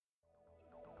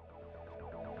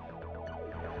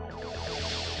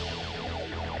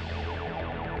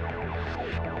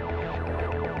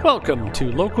Welcome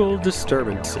to Local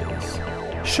Disturbances.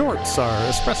 Shorts are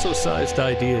espresso-sized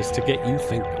ideas to get you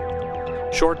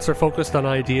thinking. Shorts are focused on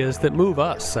ideas that move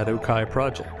us at ukai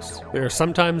projects. They are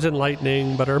sometimes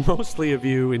enlightening, but are mostly a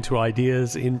view into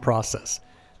ideas in process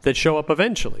that show up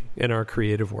eventually in our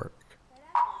creative work.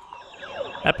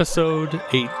 Episode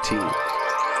 18.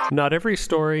 Not every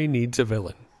story needs a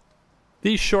villain.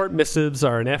 These short missives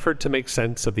are an effort to make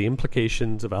sense of the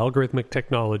implications of algorithmic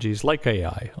technologies like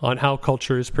AI on how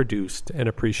culture is produced and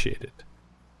appreciated.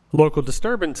 Local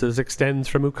Disturbances extends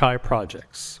from Ukai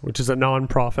Projects, which is a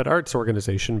non-profit arts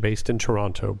organization based in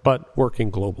Toronto, but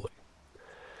working globally.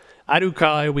 At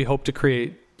Ukai, we hope to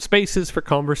create spaces for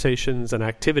conversations and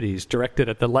activities directed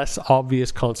at the less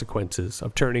obvious consequences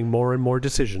of turning more and more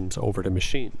decisions over to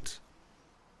machines.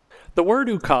 The word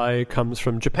ukai comes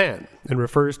from Japan and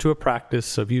refers to a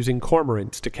practice of using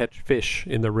cormorants to catch fish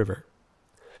in the river.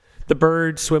 The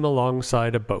birds swim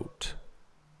alongside a boat.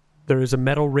 There is a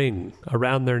metal ring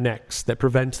around their necks that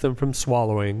prevents them from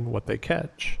swallowing what they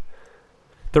catch.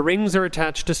 The rings are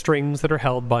attached to strings that are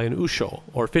held by an usho,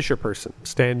 or fisher person,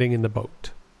 standing in the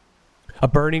boat. A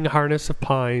burning harness of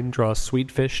pine draws sweet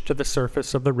fish to the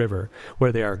surface of the river,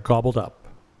 where they are gobbled up,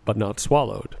 but not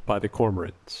swallowed, by the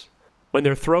cormorants. When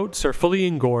their throats are fully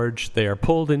engorged, they are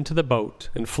pulled into the boat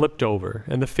and flipped over,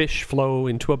 and the fish flow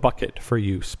into a bucket for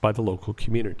use by the local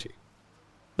community.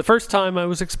 The first time I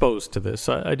was exposed to this,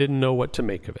 I didn't know what to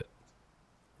make of it.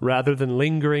 Rather than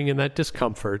lingering in that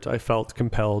discomfort, I felt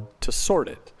compelled to sort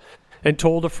it, and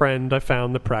told a friend I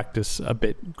found the practice a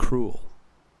bit cruel.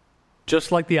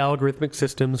 Just like the algorithmic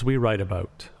systems we write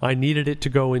about, I needed it to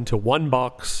go into one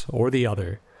box or the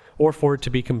other, or for it to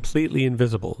be completely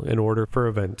invisible in order for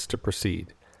events to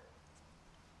proceed.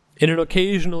 In an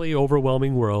occasionally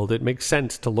overwhelming world, it makes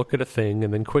sense to look at a thing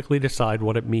and then quickly decide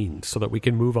what it means so that we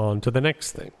can move on to the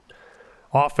next thing.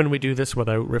 Often we do this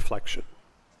without reflection.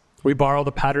 We borrow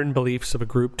the pattern beliefs of a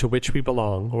group to which we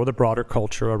belong or the broader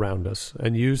culture around us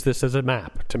and use this as a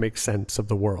map to make sense of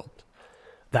the world.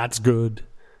 That's good,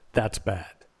 that's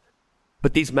bad.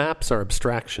 But these maps are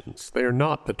abstractions. They are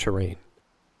not the terrain.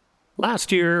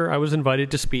 Last year, I was invited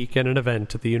to speak at an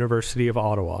event at the University of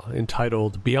Ottawa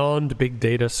entitled Beyond Big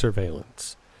Data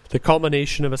Surveillance, the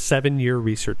culmination of a 7-year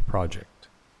research project.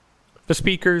 The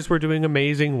speakers were doing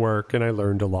amazing work and I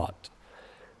learned a lot.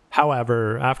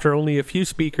 However, after only a few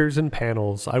speakers and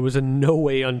panels, I was in no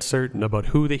way uncertain about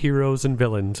who the heroes and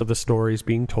villains of the stories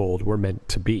being told were meant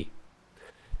to be.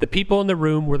 The people in the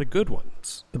room were the good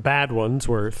ones. The bad ones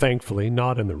were, thankfully,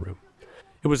 not in the room.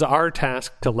 It was our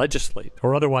task to legislate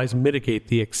or otherwise mitigate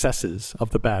the excesses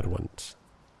of the bad ones.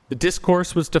 The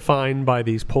discourse was defined by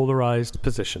these polarized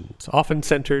positions, often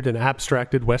centered in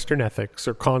abstracted Western ethics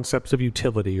or concepts of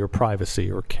utility or privacy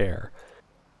or care.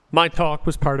 My talk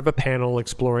was part of a panel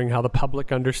exploring how the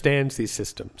public understands these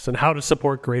systems and how to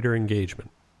support greater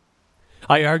engagement.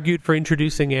 I argued for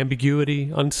introducing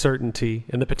ambiguity, uncertainty,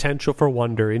 and the potential for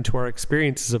wonder into our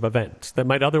experiences of events that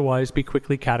might otherwise be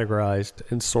quickly categorized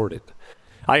and sorted.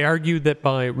 I argued that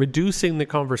by reducing the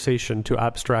conversation to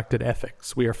abstracted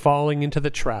ethics, we are falling into the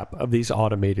trap of these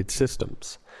automated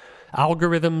systems.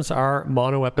 Algorithms are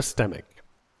monoepistemic.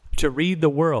 To read the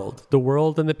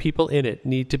world and the people in it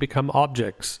need to become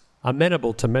objects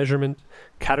amenable to measurement,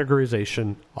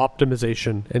 categorization,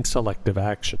 optimization, and selective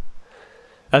action.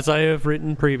 As I have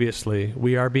written previously,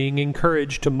 we are being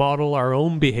encouraged to model our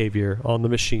own behavior on the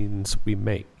machines we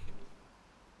make.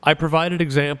 I provided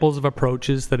examples of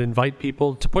approaches that invite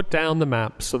people to put down the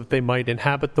maps so that they might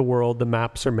inhabit the world the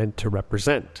maps are meant to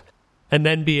represent, and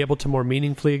then be able to more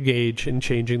meaningfully engage in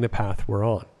changing the path we're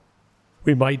on.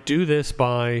 We might do this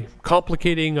by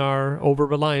complicating our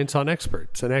over-reliance on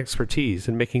experts and expertise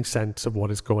in making sense of what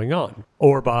is going on,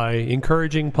 or by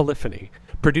encouraging polyphony,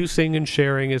 producing and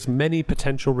sharing as many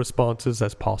potential responses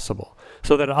as possible,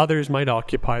 so that others might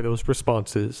occupy those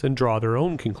responses and draw their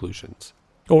own conclusions.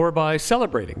 Or by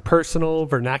celebrating personal,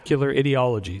 vernacular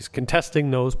ideologies,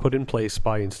 contesting those put in place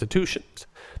by institutions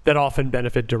that often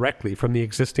benefit directly from the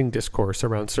existing discourse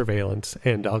around surveillance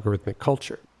and algorithmic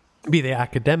culture, be they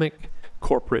academic,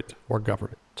 corporate, or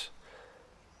government.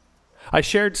 I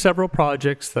shared several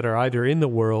projects that are either in the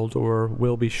world or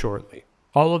will be shortly.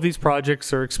 All of these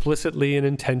projects are explicitly and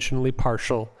intentionally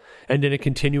partial and in a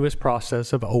continuous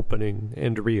process of opening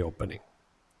and reopening.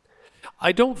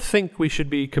 I don't think we should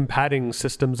be combating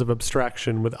systems of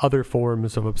abstraction with other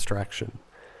forms of abstraction.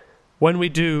 When we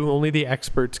do, only the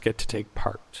experts get to take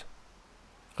part.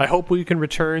 I hope we can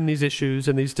return these issues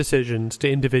and these decisions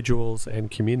to individuals and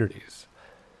communities.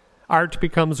 Art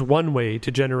becomes one way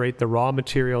to generate the raw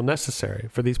material necessary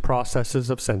for these processes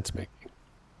of sense-making.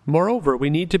 Moreover, we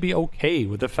need to be okay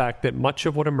with the fact that much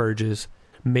of what emerges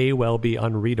may well be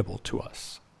unreadable to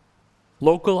us.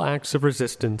 Local acts of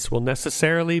resistance will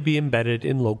necessarily be embedded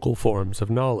in local forms of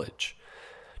knowledge.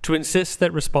 To insist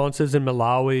that responses in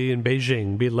Malawi and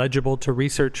Beijing be legible to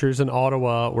researchers in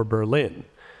Ottawa or Berlin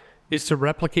is to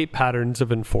replicate patterns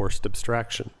of enforced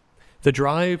abstraction. The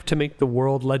drive to make the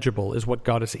world legible is what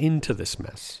got us into this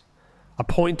mess. A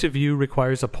point of view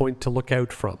requires a point to look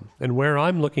out from, and where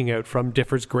I'm looking out from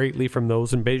differs greatly from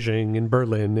those in Beijing, in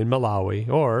Berlin, in Malawi,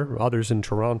 or others in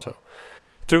Toronto.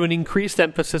 Through an increased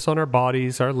emphasis on our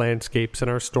bodies, our landscapes, and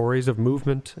our stories of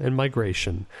movement and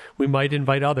migration, we might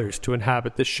invite others to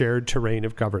inhabit the shared terrain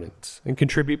of governance and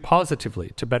contribute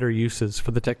positively to better uses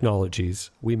for the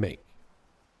technologies we make.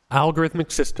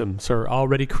 Algorithmic systems are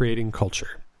already creating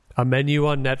culture. A menu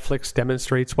on Netflix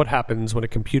demonstrates what happens when a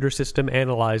computer system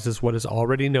analyzes what is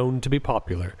already known to be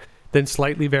popular, then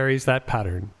slightly varies that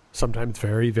pattern, sometimes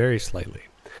very, very slightly.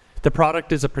 The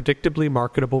product is a predictably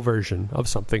marketable version of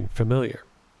something familiar.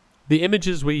 The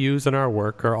images we use in our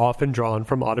work are often drawn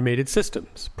from automated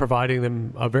systems, providing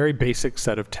them a very basic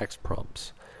set of text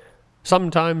prompts.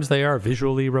 Sometimes they are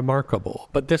visually remarkable,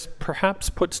 but this perhaps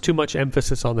puts too much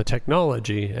emphasis on the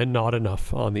technology and not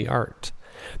enough on the art.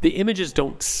 The images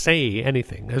don't say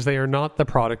anything, as they are not the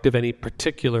product of any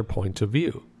particular point of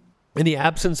view. In the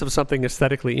absence of something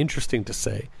aesthetically interesting to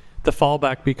say, the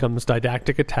fallback becomes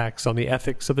didactic attacks on the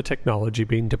ethics of the technology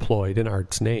being deployed in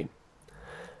art's name.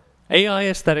 AI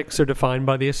aesthetics are defined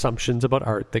by the assumptions about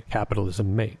art that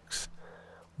capitalism makes.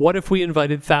 What if we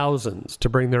invited thousands to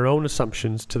bring their own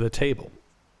assumptions to the table?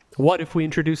 What if we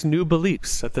introduce new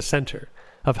beliefs at the center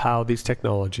of how these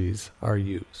technologies are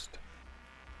used?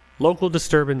 Local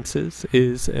Disturbances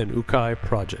is an ukai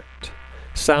project.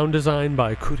 Sound design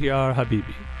by Koohyar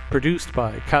Habibi. Produced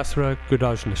by Kasra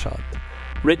Goodarznezhad.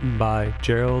 Written by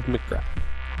Jerrold McGrath.